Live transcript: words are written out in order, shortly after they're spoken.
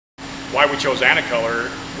why we chose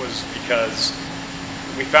Anacolor was because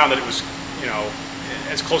we found that it was, you know,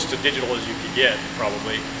 as close to digital as you could get,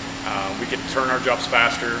 probably. We could turn our jobs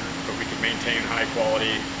faster, but we could maintain high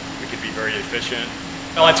quality. We could be very efficient.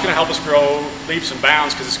 Well, it's going to help us grow leaps and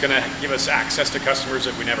bounds because it's going to give us access to customers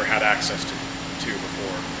that we never had access to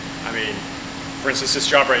before. I mean, for instance, this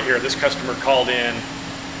job right here, this customer called in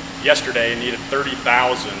yesterday and needed 30,000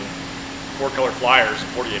 4-color flyers in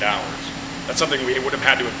 48 hours. That's something we would have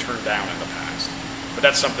had to have turned down in the past. But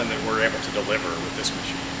that's something that we're able to deliver with this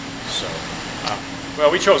machine. So,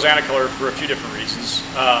 well, we chose Anacolor for a few different reasons.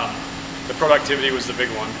 The productivity was the big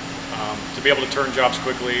one. To be able to turn jobs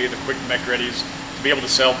quickly, the quick mech readies, to be able to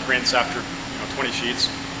sell prints after 20 sheets.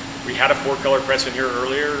 We had a 4-color press in here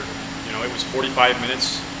earlier. You know, it was 45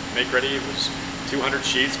 minutes make ready. It was 200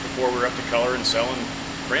 sheets before we were up to color and selling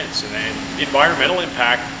prints. And then the environmental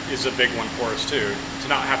impact is a big one for us too. To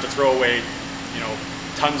not have to throw away,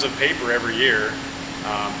 tons of paper every year,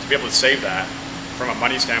 to be able to save that from a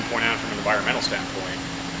money standpoint and from an environmental standpoint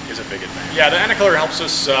is a big advantage. Yeah, the Anacolor helps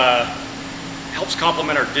us helps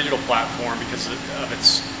complement our digital platform because of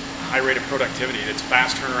its high rate of productivity. It's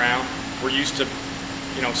fast turnaround. We're used to,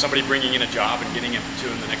 somebody bringing in a job and getting it to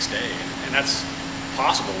them the next day, and that's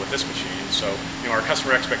possible with this machine. So, our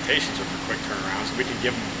customer expectations are for quick turnarounds, and we can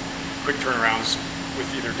give them quick turnarounds with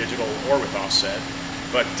either digital or with offset.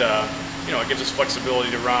 But it gives us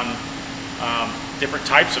flexibility to run different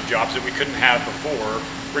types of jobs that we couldn't have before.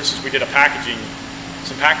 For instance, we did a packaging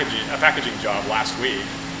job last week.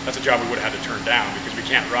 That's a job we would have had to turn down because we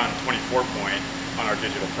can't run 24 point on our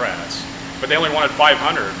digital press. But they only wanted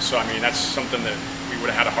 500, so I mean that's something that we would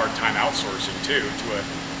have had a hard time outsourcing to a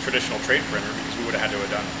traditional trade printer because we would have had to have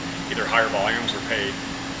done either higher volumes or paid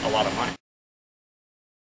a lot of money.